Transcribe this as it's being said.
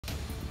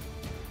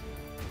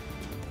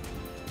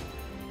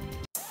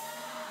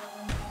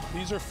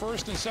These are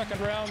first and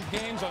second round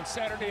games on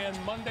Saturday and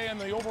Monday, and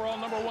the overall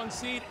 #1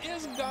 seed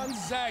is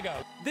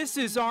Gonzaga. This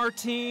is our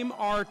team,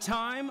 our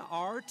time,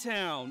 our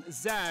town.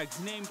 Zags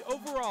named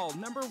overall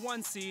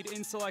 #1 seed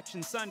in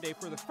Selection Sunday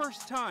for the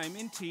first time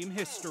in team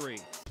history.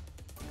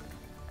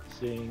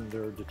 Seeing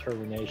their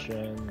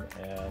determination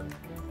and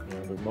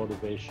their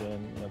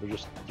motivation, they're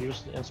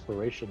just an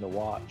inspiration to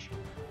watch.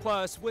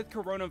 Plus, with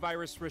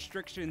coronavirus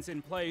restrictions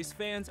in place,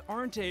 fans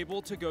aren't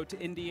able to go to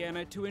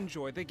Indiana to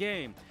enjoy the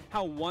game.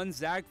 How one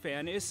Zag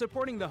fan is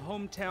supporting the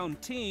hometown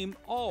team,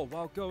 all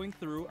while going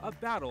through a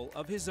battle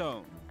of his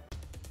own.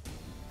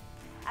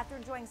 After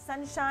enjoying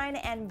sunshine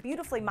and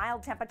beautifully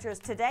mild temperatures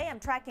today,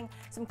 I'm tracking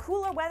some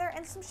cooler weather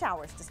and some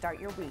showers to start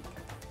your week.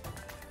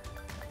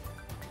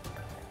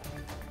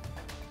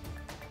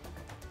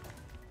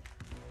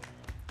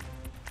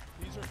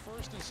 These are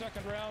first and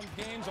second round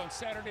games on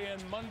Saturday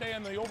and Monday,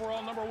 and the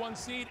overall #1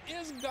 seed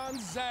is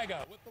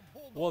Gonzaga.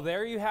 Well,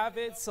 there you have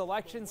it.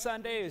 Selection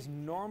Sunday is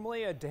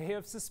normally a day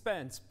of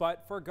suspense,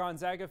 but for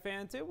Gonzaga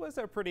fans, it was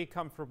a pretty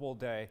comfortable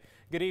day.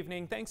 Good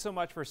evening. Thanks so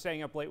much for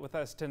staying up late with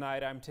us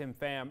tonight. I'm Tim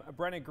Pham.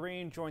 Brenna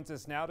Green joins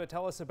us now to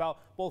tell us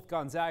about both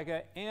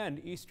Gonzaga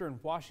and Eastern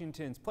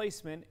Washington's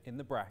placement in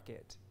the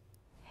bracket.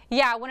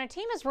 Yeah, when a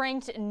team is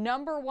ranked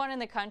 #1 in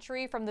the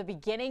country from the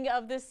beginning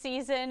of the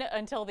season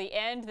until the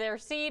end, their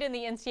seed in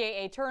the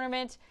NCAA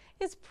tournament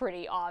is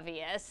pretty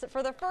obvious.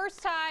 For the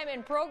first time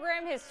in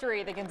program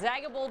history, the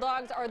Gonzaga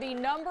Bulldogs are the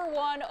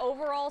 #1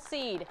 overall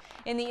seed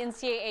in the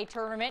NCAA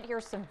tournament.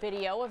 Here's some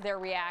video of their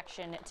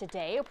reaction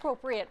today.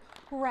 Appropriate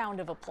round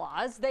of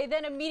applause. They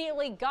then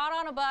immediately got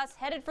on a bus,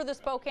 headed for the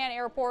Spokane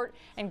airport,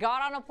 and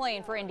got on a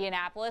plane for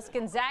Indianapolis.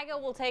 Gonzaga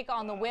will take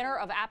on the winner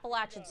of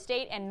Appalachian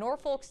State and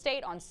Norfolk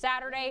State on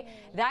Saturday.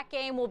 That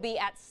game will be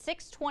at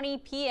 6:20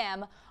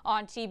 p.m.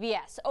 on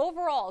TBS.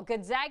 Overall,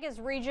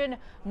 Gonzaga's region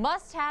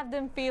must have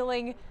them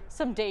feeling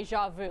some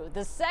deja vu.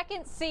 The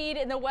second seed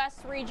in the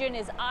West region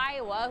is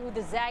Iowa, who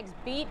the Zags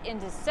beat in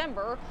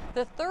December.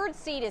 The third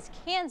seed is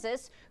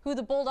Kansas, who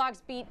the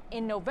Bulldogs beat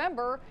in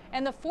November.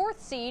 And the fourth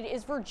seed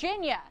is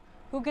Virginia,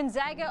 who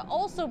Gonzaga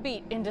also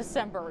beat in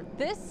December.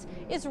 This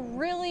is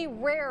really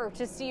rare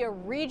to see a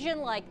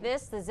region like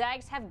this. The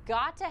Zags have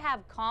got to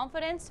have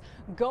confidence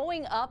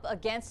going up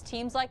against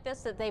teams like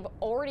this that they've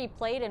already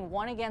played and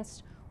won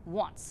against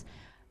once.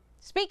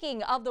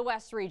 Speaking of the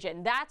West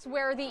region, that's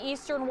where the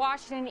Eastern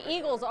Washington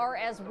Eagles are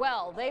as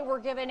well. They were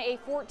given a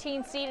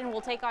 14 seed and will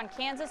take on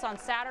Kansas on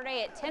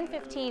Saturday at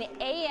 10:15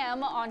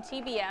 a.m. on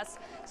TBS.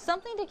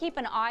 Something to keep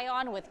an eye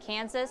on with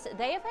Kansas.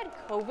 They have had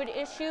COVID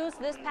issues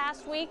this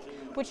past week,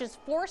 which has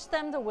forced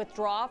them to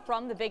withdraw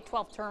from the Big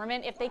 12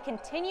 tournament. If they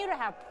continue to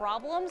have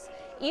problems,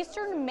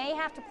 Eastern may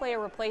have to play a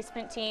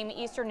replacement team.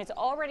 Eastern is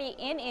already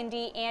in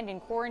Indy and in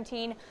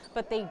quarantine,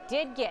 but they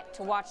did get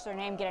to watch their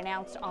name get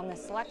announced on the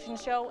selection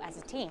show as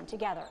a team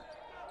together.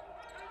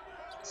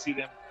 See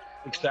them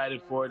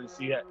excited for it and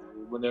see that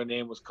when their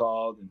name was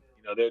called, and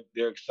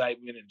their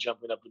excitement and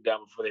jumping up and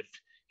down before they,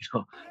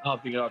 I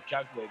don't think it all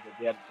calculated that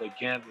they had to play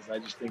Kansas. I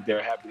just think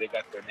they're happy they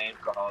got their name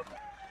called.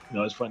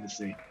 It's fun to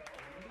see.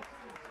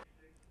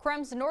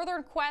 KREM's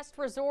Northern Quest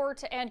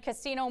Resort and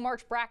Casino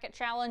March Bracket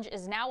Challenge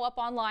is now up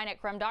online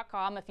at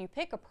KREM.com. If you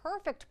pick a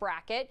perfect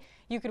bracket,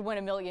 you could win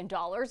 $1 million.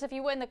 If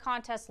you win the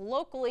contest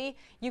locally,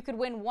 you could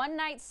win one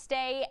night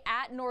stay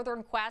at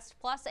Northern Quest,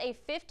 plus a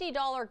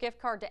 $50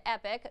 gift card to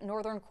Epic,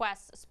 Northern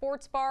Quest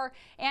Sports Bar,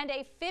 and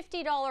a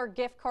 $50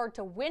 gift card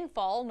to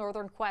Windfall,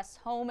 Northern Quest's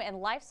home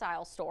and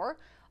lifestyle store.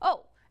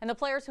 Oh, and the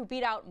players who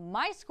beat out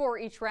my score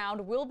each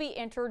round will be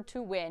entered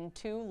to win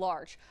 2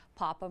 large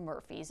Papa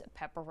Murphy's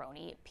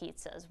pepperoni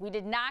pizzas. We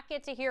did not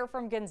get to hear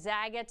from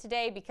Gonzaga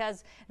today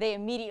because they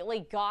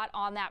immediately got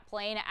on that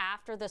plane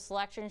after the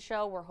selection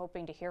show. We're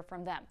hoping to hear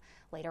from them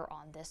later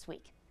on this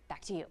week.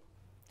 Back to you.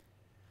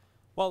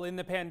 Well, in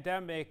the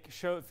pandemic,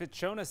 if it's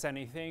shown us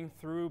anything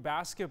through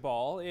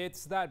basketball,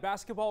 it's that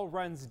basketball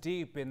runs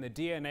deep in the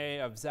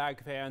DNA of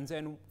Zag fans.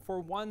 And for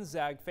one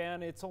Zag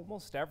fan, it's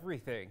almost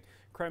everything.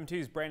 KREM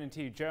 2's Brandon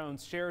T.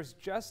 Jones shares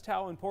just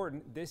how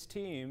important this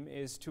team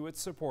is to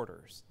its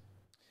supporters.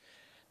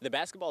 The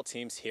basketball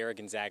teams here at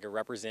Gonzaga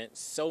represent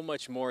so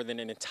much more than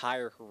an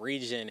entire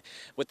region.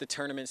 With the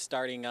tournament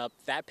starting up,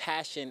 that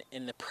passion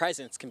and the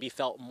presence can be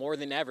felt more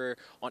than ever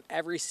on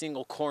every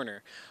single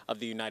corner of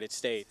the United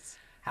States.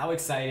 How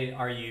excited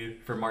are you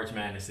for March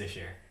Madness this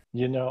year?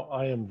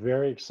 I am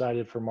very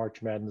excited for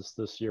March Madness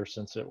this year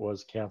since it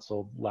was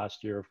canceled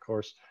last year, of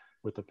course,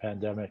 with the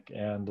pandemic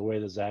and the way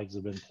the Zags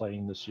have been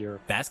playing this year.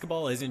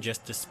 Basketball isn't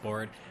just a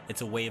sport,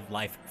 it's a way of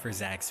life for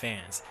Zags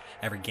fans.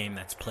 Every game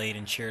that's played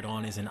and cheered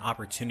on is an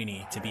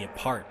opportunity to be a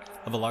part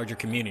of a larger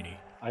community.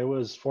 I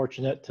was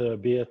fortunate to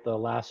be at the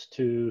last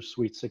 2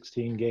 Sweet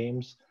 16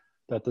 games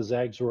that the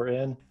Zags were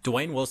in.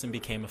 Dwayne Wilson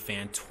became a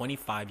fan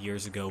 25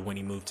 years ago when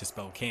he moved to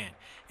Spokane.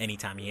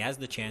 Anytime he has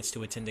the chance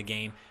to attend a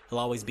game, he'll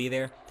always be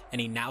there, and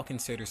he now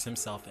considers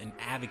himself an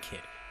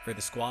advocate for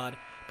the squad,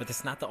 but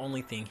that's not the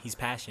only thing he's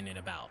passionate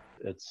about.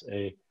 It's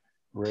a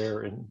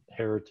rare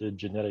inherited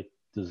genetic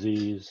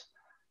disease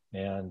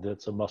and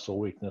it's a muscle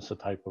weakness, a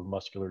type of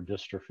muscular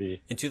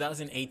dystrophy. In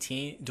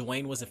 2018,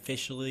 Dwayne was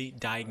officially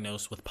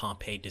diagnosed with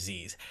Pompe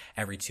disease.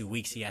 Every 2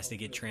 weeks, he has to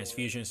get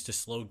transfusions to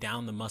slow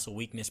down the muscle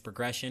weakness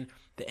progression.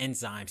 The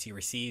enzymes he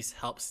receives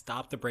help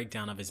stop the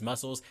breakdown of his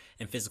muscles,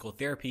 and physical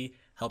therapy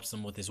helps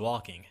him with his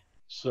walking.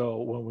 So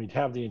when we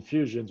have the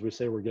infusions, we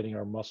say we're getting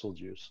our muscle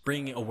juice.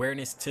 Bringing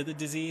awareness to the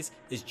disease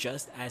is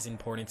just as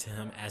important to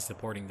him as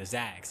supporting the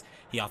Zags.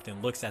 He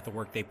often looks at the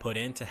work they put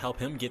in to help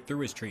him get through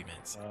his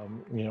treatments.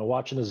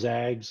 Watching the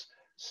Zags,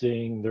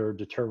 seeing their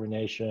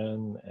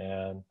determination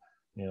and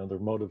their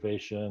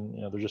motivation,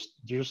 they're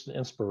just an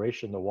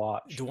inspiration to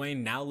watch.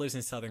 Dwayne now lives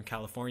in Southern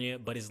California,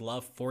 but his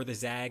love for the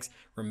Zags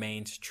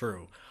remains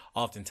true.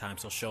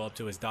 Oftentimes, he'll show up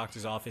to his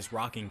doctor's office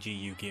rocking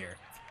GU gear.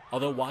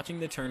 Although watching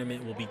the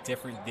tournament will be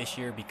different this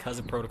year because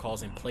of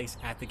protocols in place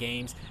at the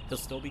games, he'll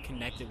still be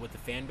connected with the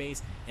fan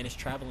base and is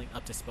traveling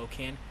up to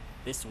Spokane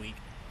this week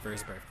for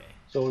his birthday.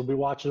 So we'll be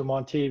watching them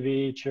on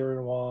TV, cheering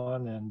them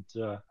on,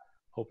 and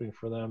hoping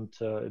for them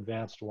to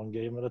advance to one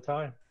game at a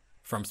time.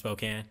 From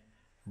Spokane,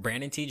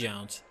 Brandon T.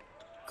 Jones,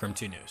 KREM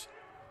 2 News.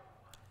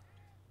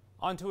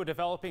 On to a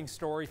developing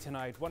story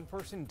tonight. One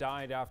person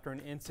died after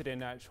an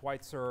incident at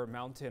Schweitzer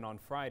Mountain on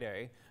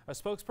Friday. A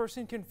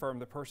spokesperson confirmed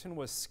the person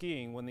was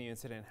skiing when the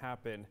incident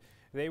happened.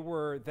 They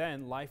were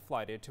then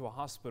life-flighted to a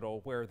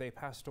hospital where they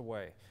passed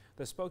away.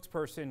 The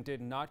spokesperson did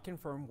not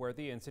confirm where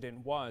the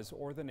incident was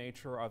or the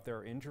nature of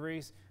their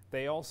injuries.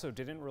 They also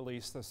didn't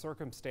release the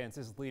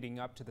circumstances leading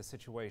up to the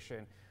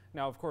situation.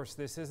 Now, of course,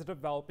 this is a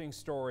developing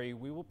story.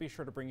 We will be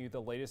sure to bring you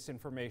the latest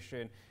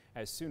information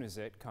as soon as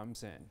it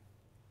comes in.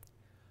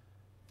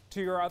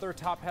 To your other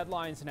top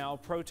headlines now,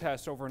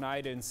 protests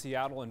overnight in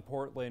Seattle and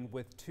Portland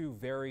with two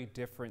very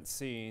different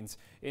scenes.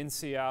 In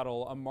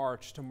Seattle, a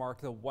march to mark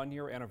the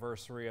one-year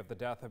anniversary of the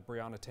death of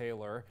Breonna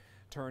Taylor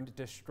turned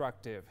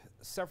destructive.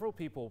 Several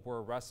people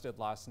were arrested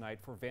last night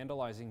for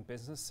vandalizing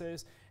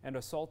businesses and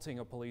assaulting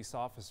a police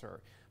officer.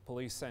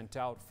 Police sent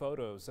out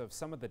photos of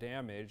some of the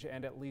damage,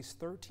 and at least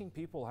 13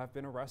 people have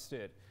been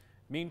arrested.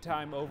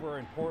 Meantime, over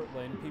in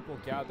Portland, people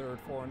gathered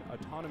for an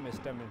autonomous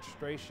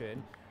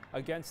demonstration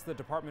against the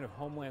Department of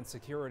Homeland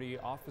Security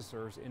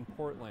officers in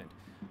Portland.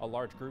 A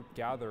large group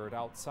gathered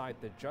outside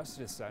the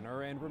Justice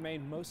Center and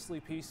remained mostly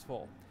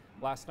peaceful.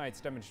 Last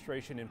night's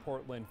demonstration in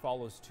Portland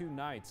follows 2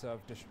 nights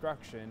of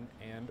destruction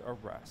and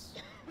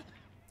arrests.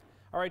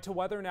 All right, to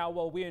weather now.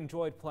 Well, we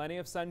enjoyed plenty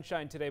of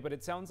sunshine today, but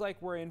it sounds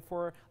like we're in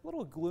for a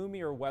little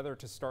gloomier weather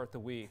to start the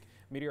week.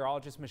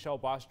 Meteorologist Michelle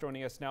Bosch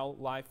joining us now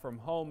live from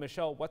home.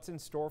 Michelle, what's in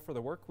store for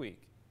the work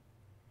week?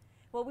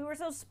 Well, we were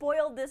so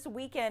spoiled this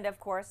weekend, of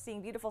course,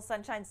 seeing beautiful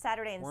sunshine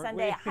Saturday and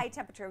Sunday, a high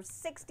temperature of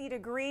 60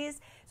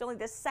 degrees. It's only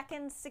the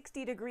second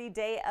 60-degree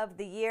day of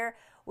the year.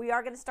 We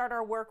are going to start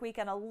our work week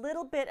on a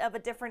little bit of a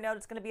different note.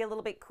 It's going to be a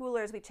little bit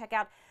cooler as we check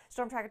out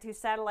Storm Tracker 2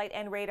 satellite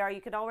and radar.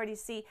 You can already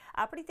see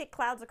pretty thick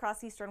clouds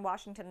across eastern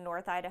Washington and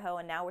North Idaho,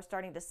 and now we're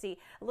starting to see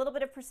a little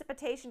bit of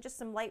precipitation, just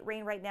some light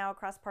rain right now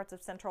across parts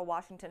of central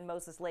Washington.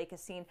 Moses Lake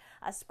has seen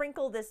a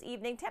sprinkle this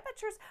evening.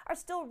 Temperatures are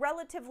still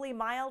relatively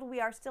mild. We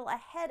are still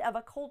ahead of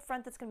a cold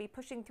front that's going to be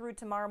pushing through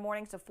tomorrow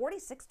morning, so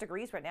 46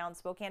 degrees right now in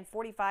Spokane,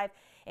 45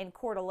 in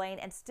Coeur d'Alene,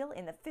 and still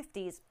in the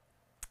 50s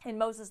in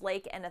Moses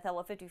Lake and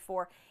Othello,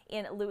 54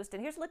 in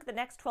Lewiston. Here's a look at the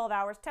next 12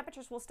 hours.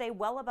 Temperatures will stay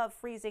well above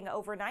freezing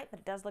overnight,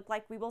 but it does look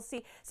like we will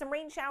see some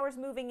rain showers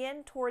moving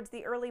in towards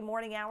the early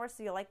morning hours,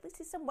 so you'll likely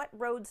see some wet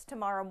roads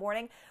tomorrow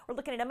morning. We're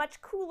looking at a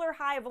much cooler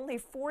high of only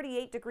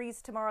 48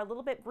 degrees tomorrow, a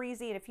little bit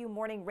breezy and a few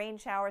morning rain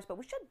showers, but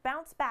we should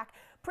bounce back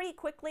pretty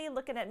quickly.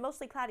 Looking at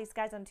mostly cloudy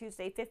skies on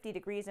Tuesday, 50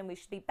 degrees, and we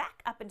should be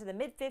back up into the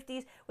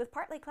mid-50s with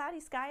partly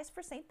cloudy skies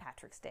for St.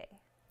 Patrick's Day.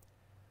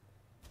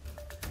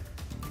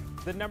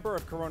 The number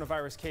of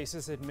coronavirus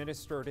cases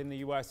administered in the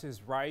U.S.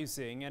 is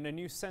rising, and a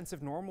new sense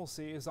of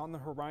normalcy is on the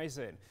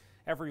horizon.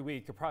 Every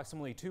week,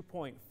 approximately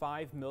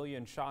 2.5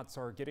 million shots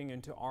are getting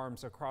into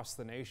arms across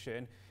the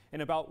nation,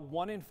 and about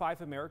 1 in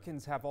 5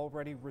 Americans have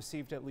already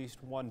received at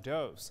least 1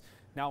 dose.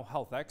 Now,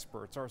 health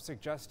experts are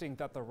suggesting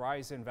that the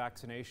rise in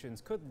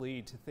vaccinations could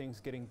lead to things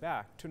getting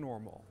back to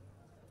normal.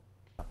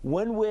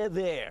 When we're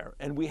there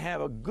and we have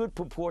a good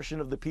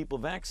proportion of the people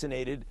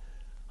vaccinated,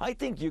 I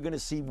think you're going to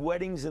see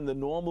weddings in the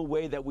normal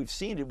way that we've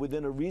seen it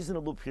within a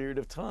reasonable period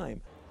of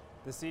time.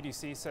 The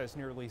CDC says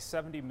nearly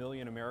 70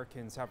 million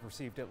Americans have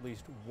received at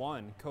least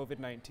 1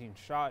 COVID-19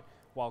 shot,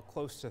 while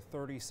close to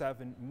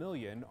 37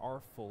 million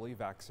are fully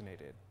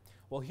vaccinated.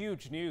 Well,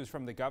 huge news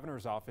from the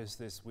governor's office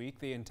this week.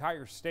 The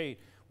entire state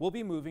will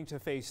be moving to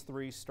phase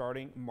 3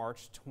 starting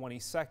March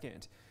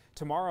 22nd.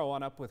 Tomorrow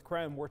on Up with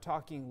KREM, we're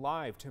talking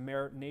live to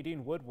Mayor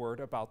Nadine Woodward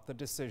about the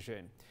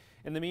decision.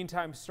 In the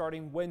meantime,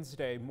 starting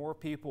Wednesday, more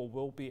people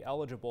will be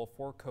eligible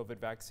for COVID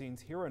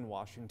vaccines here in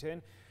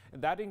Washington.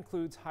 That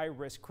includes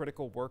high-risk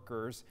critical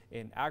workers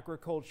in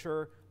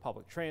agriculture,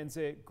 public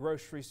transit,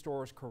 grocery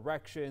stores,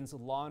 corrections,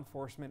 law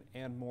enforcement,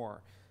 and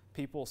more.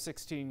 People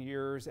 16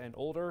 years and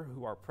older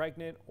who are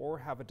pregnant or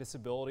have a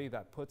disability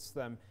that puts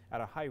them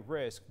at a high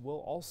risk will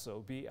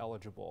also be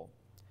eligible.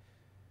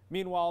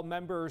 Meanwhile,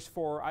 members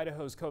for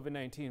Idaho's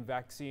COVID-19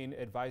 Vaccine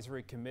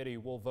Advisory Committee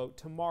will vote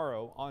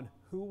tomorrow on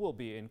who will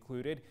be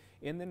included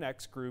in the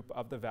next group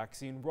of the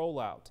vaccine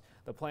rollout.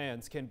 The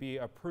plans can be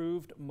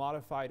approved,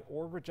 modified,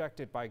 or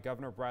rejected by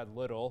Governor Brad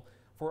Little.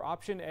 For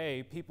option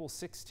A, people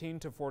 16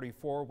 to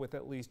 44 with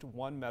at least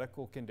one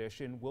medical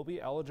condition will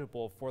be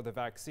eligible for the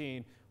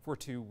vaccine for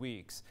 2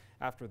 weeks.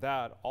 After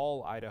that,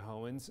 all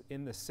Idahoans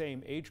in the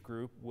same age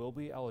group will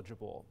be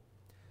eligible.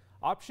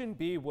 Option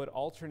B would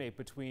alternate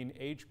between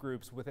age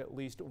groups with at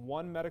least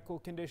one medical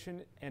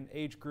condition and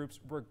age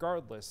groups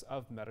regardless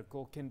of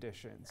medical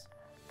conditions.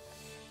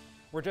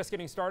 We're just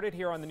getting started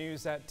here on the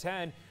news at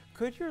 10.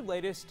 Could your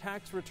latest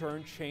tax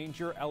return change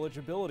your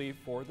eligibility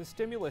for the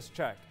stimulus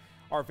check?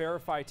 Our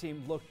Verify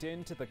team looked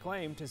into the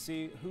claim to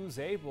see who's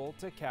able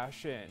to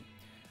cash in.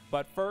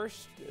 But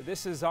first,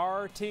 this is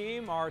our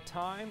team, our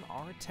time,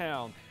 our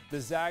town. The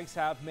Zags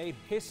have made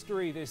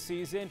history this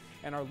season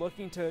and are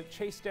looking to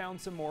chase down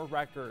some more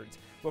records.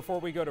 Before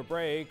we go to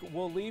break,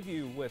 we'll leave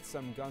you with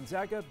some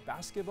Gonzaga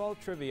basketball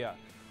trivia.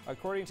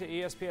 According to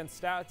ESPN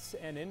Stats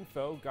and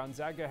Info,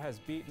 Gonzaga has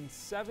beaten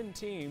 7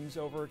 teams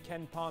over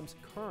Ken Palm's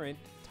current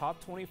top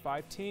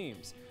 25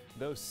 teams.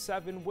 Those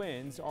 7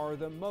 wins are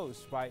the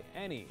most by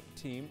any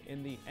team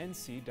in the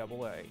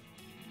NCAA.